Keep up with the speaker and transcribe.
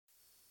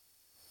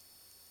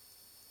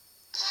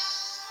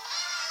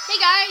Hey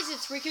guys,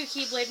 it's Riku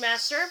Keyblade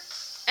Master,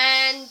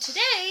 and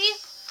today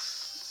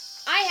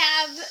I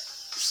have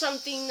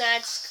something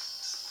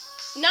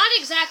that's not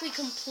exactly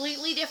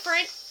completely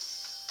different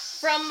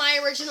from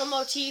my original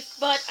motif,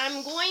 but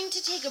I'm going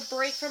to take a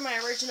break from my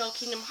original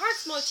Kingdom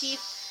Hearts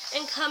motif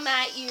and come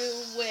at you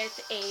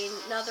with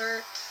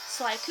another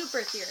Sly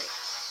Cooper Theory.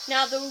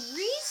 Now, the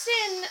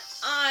reason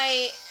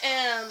I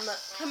am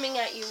coming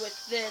at you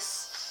with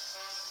this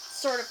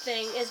sort of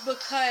thing is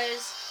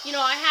because, you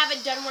know, I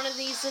haven't done one of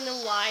these in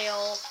a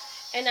while,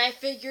 and I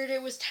figured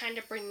it was time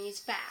to bring these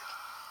back.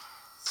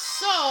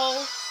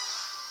 So,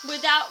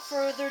 without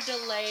further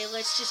delay,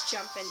 let's just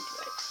jump into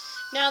it.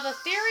 Now, the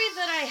theory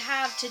that I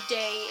have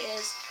today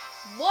is,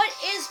 what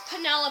is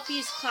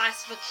Penelope's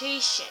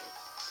classification?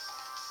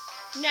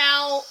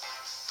 Now,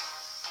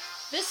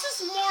 this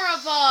is more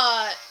of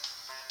a,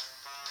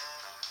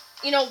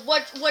 you know,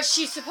 what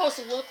she's supposed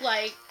to look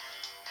like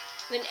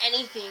than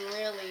anything,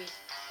 really.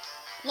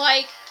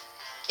 Like,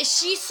 is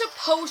she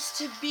supposed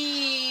to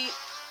be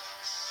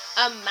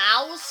a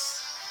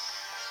mouse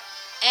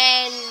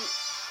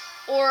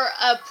or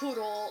a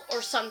poodle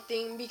or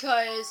something?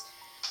 Because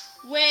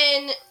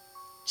when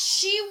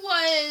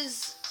Sly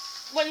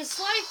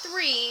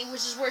 3,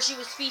 which is where she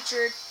was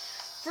featured,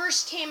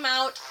 first came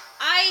out,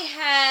 I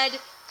had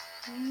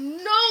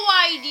no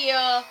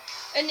idea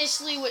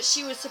initially what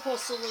she was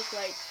supposed to look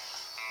like.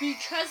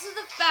 Because of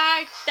the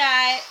fact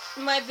that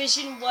my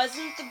vision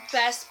wasn't the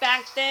best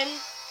back then,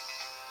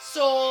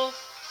 so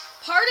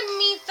part of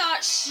me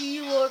thought she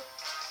looked,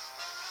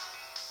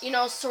 you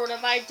know, sort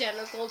of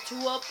identical to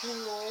a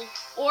poodle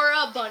or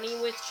a bunny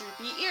with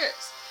droopy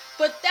ears.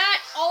 But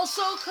that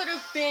also could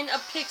have been a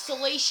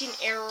pixelation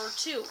error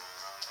too.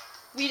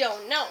 We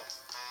don't know.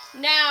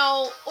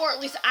 Now, or at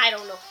least I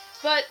don't know.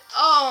 But,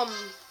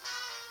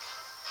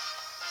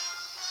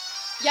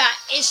 yeah,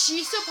 is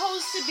she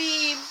supposed to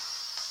be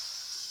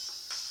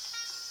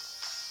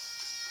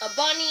a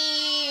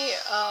bunny,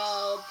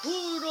 a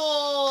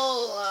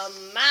poodle, a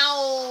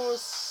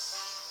mouse?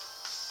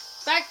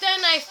 Back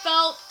then I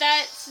felt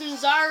that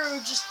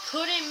Sanzaru just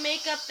couldn't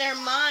make up their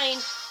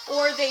mind,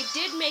 or they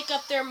did make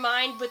up their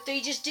mind, but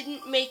they just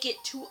didn't make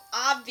it too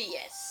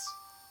obvious.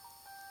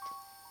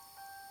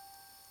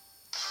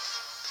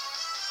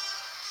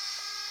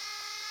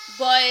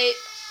 But,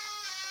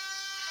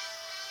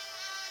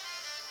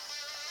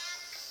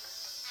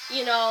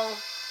 you know,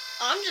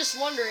 I'm just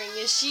wondering,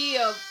 is she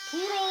a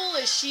poodle?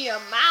 Is she a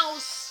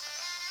mouse?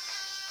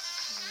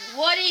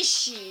 What is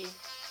she?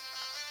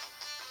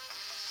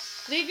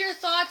 Leave your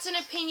thoughts and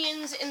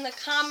opinions in the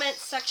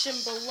comments section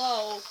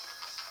below,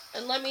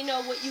 and let me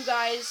know what you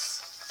guys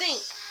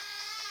think.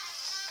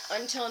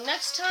 Until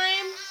next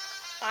time,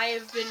 I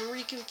have been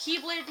Riku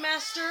Keyblade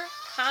Master.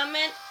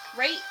 Comment,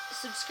 rate,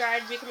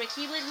 subscribe to become a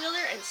Keyblade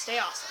wielder, and stay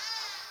awesome.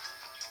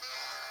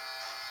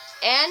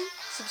 And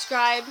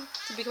subscribe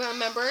to become a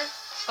member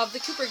of the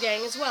Cooper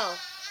Gang as well.